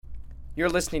You're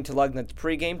listening to Lugnut's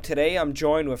pregame. Today I'm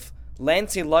joined with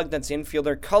Lancey Lugnut's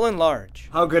infielder Cullen Large.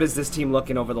 How good is this team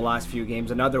looking over the last few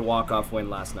games? Another walk-off win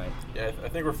last night. Yeah, I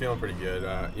think we're feeling pretty good.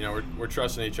 We're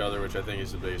trusting each other, which I think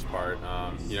is the biggest part.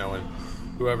 When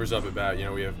whoever's up at bat,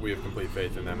 we have complete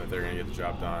faith in them that they're going to get the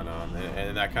job done,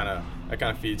 and that kind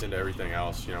of feeds into everything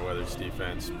else. Whether it's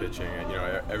defense, pitching,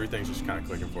 everything's just kind of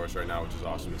clicking for us right now, which is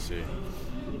awesome to see.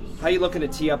 How are you looking to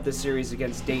tee up this series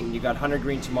against Dayton? You got Hunter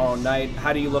Green tomorrow night.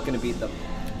 How are you looking to beat them?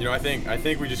 I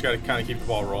think we just got to kind of keep the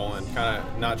ball rolling, kind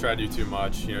of not try to do too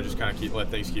much. Just kind of let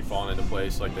things keep falling into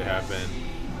place like they have been.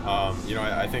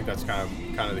 I think that's kind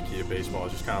of the key to baseball,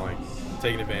 is just kind of like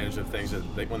taking advantage of things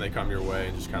when they come your way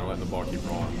and just kind of letting the ball keep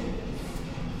rolling.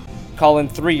 Colin,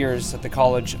 3 years at the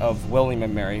College of William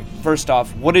 & Mary. First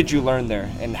off, what did you learn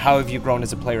there, and how have you grown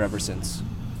as a player ever since?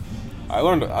 I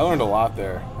learned a lot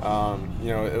there.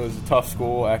 It was a tough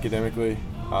school academically.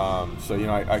 I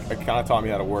kind of taught me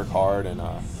how to work hard and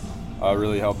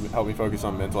really helped me focus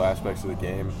on mental aspects of the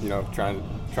game. Trying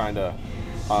to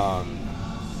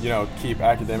keep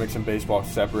academics and baseball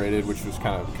separated, which was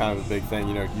kind of a big thing.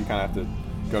 You kind of have to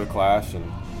go to class and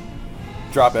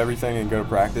drop everything and go to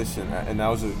practice, and that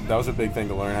was a big thing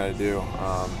to learn how to do,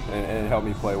 and it helped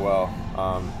me play well.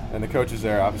 And the coaches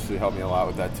there obviously helped me a lot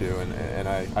with that too, and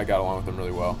I got along with them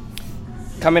really well.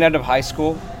 Coming out of high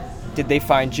school, did they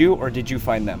find you or did you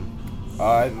find them?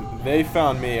 They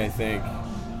found me, I think.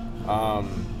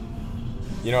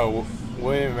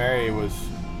 William & Mary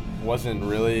wasn't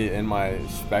really in my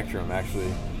spectrum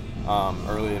actually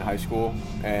early in high school,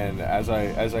 and as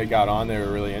I got on, they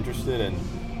were really interested, and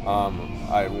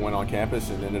I went on campus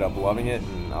and ended up loving it,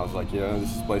 and I was like, this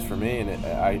is the place for me, and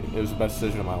it was the best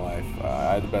decision of my life.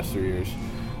 I had the best 3 years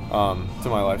of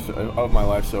my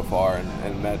life so far,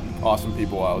 and met awesome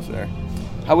people while I was there.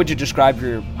 How would you describe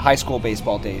your high school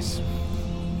baseball days?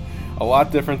 A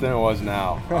lot different than it was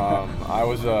now. I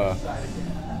was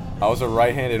a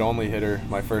right-handed only hitter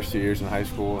my first 2 years in high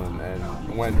school,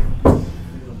 and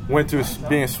went to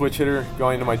being a switch hitter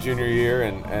going into my junior year,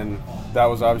 and that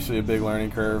was obviously a big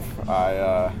learning curve.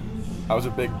 I was a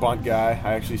big bunt guy.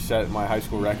 I actually set my high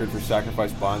school record for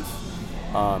sacrifice bunts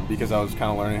because I was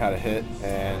kind of learning how to hit,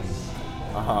 and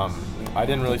I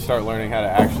didn't really start learning how to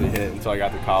actually hit until I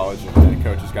got to college, and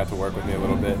coaches got to work with me a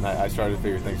little bit, and I started to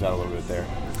figure things out a little bit there.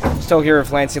 Still here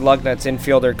with Lancey Lugnut's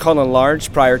infielder Cullen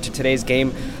Large prior to today's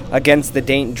game against the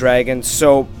Dayton Dragons.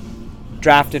 So,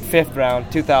 drafted 5th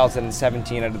round,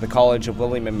 2017 out of the College of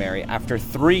William & Mary. After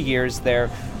 3 years there,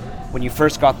 when you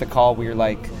first got the call, we were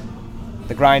like,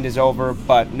 the grind is over,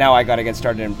 but now I got to get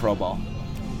started in pro ball.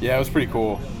 Yeah, it was pretty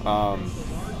cool.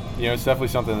 It's definitely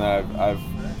something that I've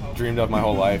dreamed of my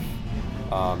whole life,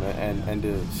 and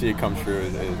to see it come true,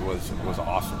 it was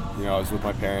awesome. I was with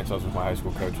my parents, I was with my high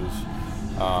school coaches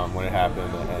when it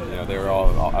happened, and they were all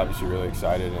obviously really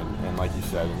excited, and like you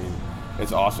said,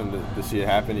 it's awesome to see it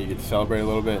happen. You get to celebrate a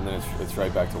little bit, and then it's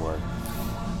right back to work.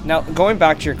 Now, going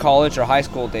back to your college or high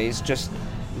school days, just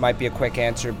might be a quick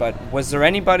answer, but was there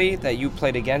anybody that you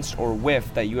played against or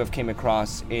with that you have came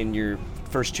across in your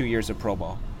first 2 years of pro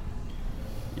ball?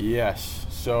 Yes.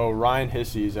 So Ryan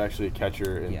Hissey is actually a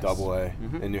catcher in AA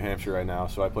in New Hampshire right now,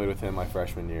 so I played with him my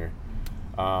freshman year.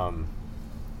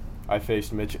 I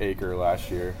faced Mitch Aker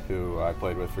last year, who I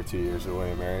played with for 2 years at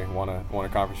William & Mary. Won a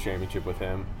conference championship with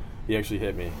him. He actually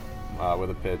hit me with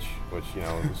a pitch, which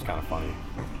was kind of funny.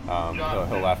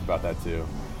 He'll laugh about that too.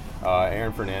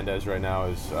 Aaron Fernandez right now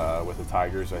is with the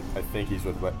Tigers. I think he's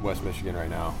with West Michigan right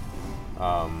now.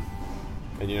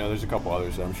 And there's a couple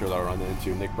others that I'm sure they'll run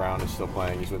into. Nick Brown is still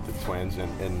playing. He's with the Twins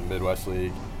in Midwest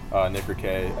League. Nick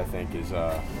Riquet, I think, is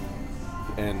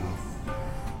in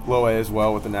low A as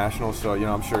well with the Nationals. So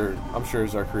I'm sure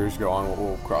as our careers go on,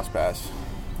 we'll cross paths.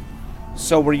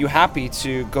 So were you happy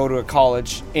to go to a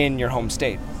college in your home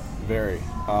state? Very.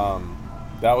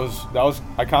 That was.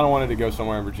 I kind of wanted to go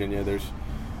somewhere in Virginia. There's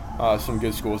some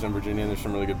good schools in Virginia, and there's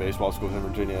some really good baseball schools in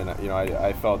Virginia, and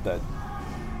I felt that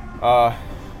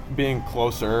being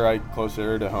closer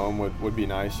to home would be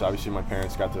nice. Obviously, my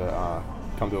parents got to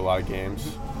come to a lot of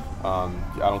games. I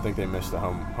don't think they missed the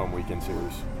home weekend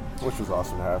series, which was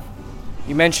awesome to have.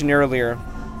 You mentioned earlier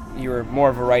you were more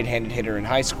of a right-handed hitter in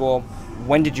high school.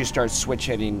 When did you start switch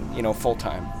hitting, full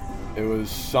time? It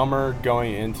was summer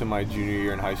going into my junior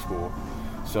year in high school.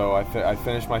 So I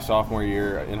finished my sophomore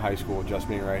year in high school just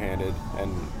being right-handed,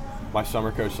 and my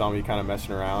summer coach saw me kind of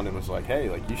messing around and was like,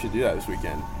 hey, you should do that this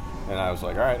weekend. And I was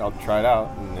like, all right, I'll try it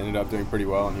out, and ended up doing pretty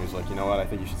well. And he was like, you know what, I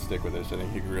think you should stick with this. I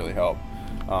think you could really help.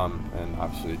 And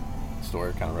obviously the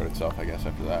story kind of wrote itself, I guess,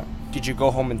 after that. Did you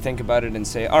go home and think about it and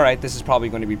say, all right, this is probably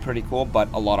going to be pretty cool,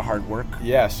 but a lot of hard work?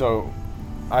 Yeah, so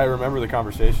I remember the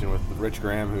conversation with Rich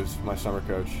Graham, who's my summer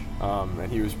coach, and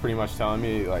he was pretty much telling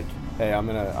me, like, hey, I'm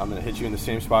gonna hit you in the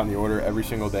same spot in the order every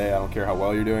single day. I don't care how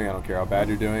well you're doing. I don't care how bad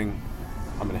you're doing.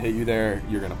 I'm gonna hit you there.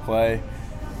 You're gonna play.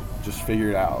 Just figure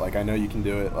it out. Like, I know you can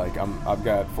do it. Like, I've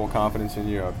got full confidence in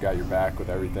you. I've got your back with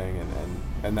everything,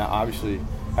 and that, obviously,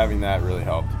 having that really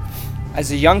helped. As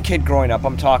a young kid growing up,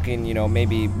 I'm talking,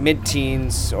 maybe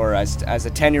mid-teens, or as a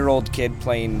 10-year-old kid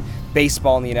playing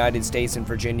baseball in the United States and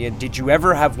Virginia, did you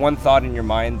ever have one thought in your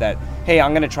mind that, hey,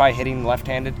 I'm going to try hitting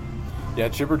left-handed? Yeah,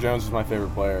 Chipper Jones is my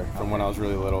favorite player from when I was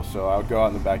really little. So I would go out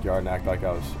in the backyard and act like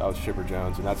I was Chipper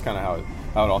Jones, and that's kind of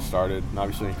how it all started. And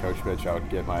obviously in coach pitch, I would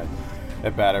get my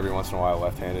at bat every once in a while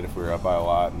left-handed if we were up by a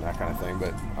lot and that kind of thing.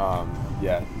 But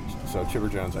yeah, so Chipper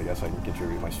Jones, I guess I can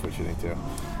contribute my switch hitting too.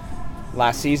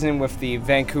 Last season with the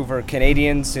Vancouver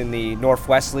Canadians in the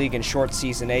Northwest League in short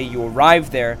season A, you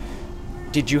arrived there.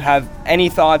 Did you have any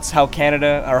thoughts how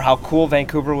Canada, or how cool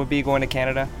Vancouver would be going to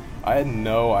Canada? I had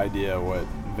no idea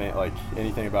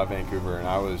anything about Vancouver, and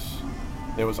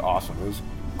it was awesome. It was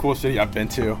a cool city I've been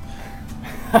to.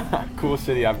 Cool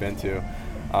city I've been to.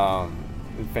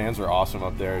 The fans are awesome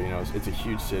up there. It's a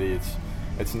huge city.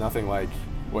 It's nothing like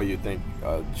what you'd think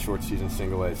a short season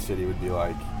single A city would be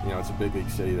like. It's a big league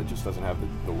city that just doesn't have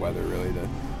the weather really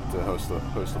to host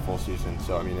the full season.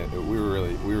 So I mean, we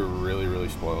were really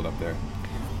spoiled up there.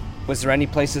 Was there any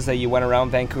places that you went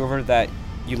around Vancouver that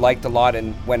you liked a lot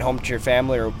and went home to your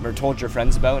family or told your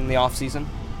friends about in the off season?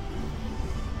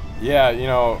 Yeah,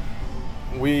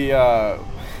 we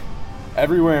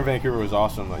everywhere in Vancouver was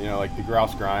awesome. Like the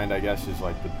Grouse Grind, I guess, is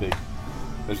like the big.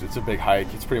 It's a big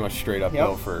hike. It's pretty much straight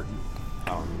uphill for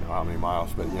I don't even know how many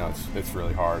miles, but it's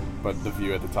really hard. But the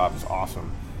view at the top is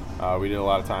awesome. We did a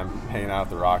lot of time hanging out at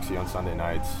the Roxy on Sunday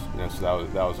nights. So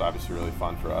that was obviously really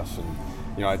fun for us. And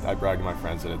I brag to my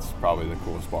friends that it's probably the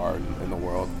coolest bar in the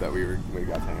world that we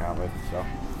got to hang out with. So.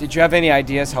 Did you have any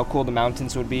ideas how cool the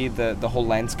mountains would be, the whole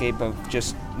landscape of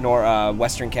just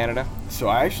Western Canada? So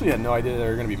I actually had no idea there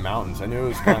were going to be mountains. I knew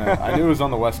it was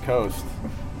on the West Coast.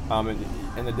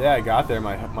 And the day I got there,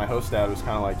 my host dad was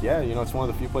kind of like, yeah, it's one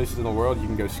of the few places in the world you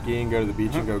can go skiing, go to the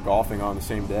beach, and go golfing on the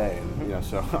same day. And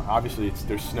so obviously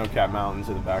there's snow-capped mountains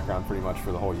in the background pretty much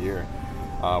for the whole year,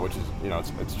 which is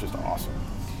it's just awesome.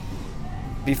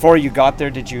 Before you got there,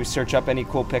 did you search up any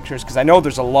cool pictures? Because I know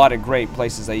there's a lot of great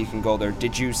places that you can go there.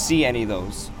 Did you see any of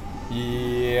those?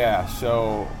 Yeah,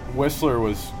 so Whistler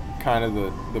was kind of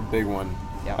the big one.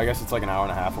 Yeah. I guess it's like an hour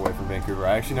and a half away from Vancouver.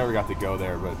 I actually never got to go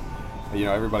there, but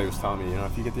everybody was telling me,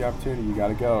 if you get the opportunity, you got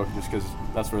to go, just because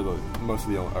that's where most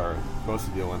of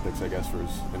the Olympics, I guess, was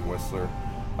in Whistler,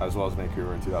 as well as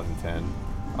Vancouver in 2010.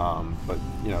 But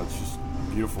it's just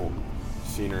beautiful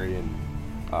scenery, and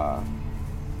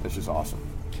it's just awesome.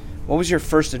 What was your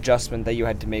first adjustment that you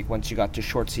had to make once you got to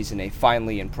short season A,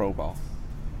 finally in pro ball?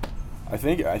 I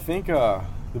think the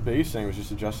biggest thing was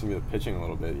just adjusting to the pitching a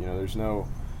little bit.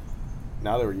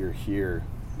 Now that you're here,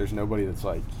 there's nobody that's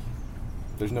like.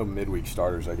 There's no midweek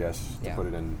starters, I guess, to put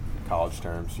it in college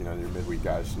terms. Your midweek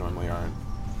guys normally aren't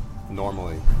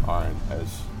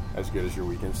as good as your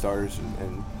weekend starters.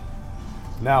 And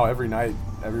now every night,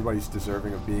 everybody's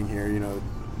deserving of being here.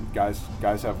 Guys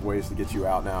have ways to get you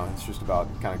out now. It's just about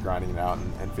kind of grinding it out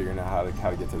and figuring out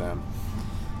how to get to them.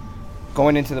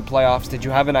 Going into the playoffs, did you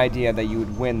have an idea that you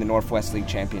would win the Northwest League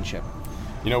Championship?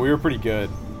 We were pretty good.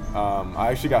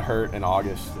 I actually got hurt in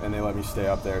August, and they let me stay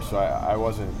up there, so I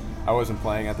wasn't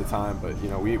playing at the time, but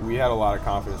we had a lot of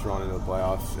confidence rolling into the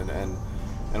playoffs,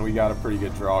 and we got a pretty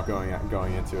good draw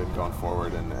going into it and going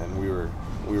forward, and we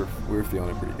were feeling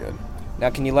it pretty good. Now,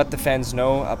 can you let the fans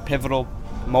know a pivotal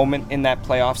moment in that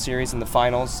playoff series in the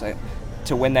finals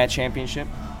to win that championship?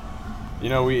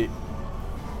 We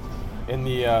in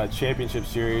the championship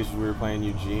series we were playing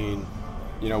Eugene.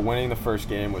 Winning the first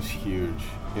game was huge.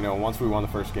 Once we won the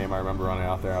first game, I remember running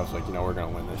out there. I was like, we're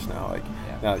going to win this now.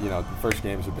 Now, the first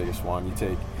game is the biggest one. You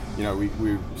take,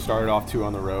 we started off 2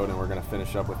 on the road, and we're going to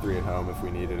finish up with 3 at home if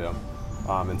we needed them.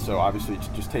 And so obviously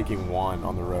just taking 1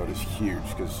 on the road is huge,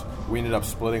 because we ended up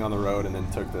splitting on the road and then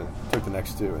took the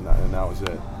next 2, and that was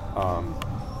it.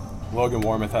 Logan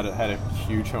Warmoth had a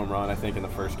huge home run, I think, in the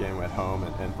first game at home,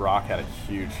 and Brock had a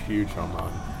huge home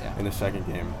run in the second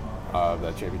game of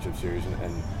that championship series,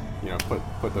 and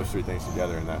put those 3 things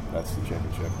together, and that's the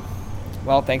championship.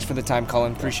 Well, thanks for the time,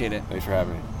 Cullen. Appreciate it. Thanks for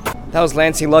having me. That was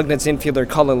Lansing Lugnuts infielder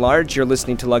Cullen Large. You're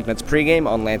listening to Lugnuts pregame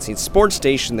on Lansing Sports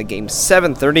Station. The game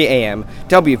 7:30 a.m.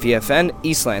 WVFN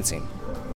East Lansing.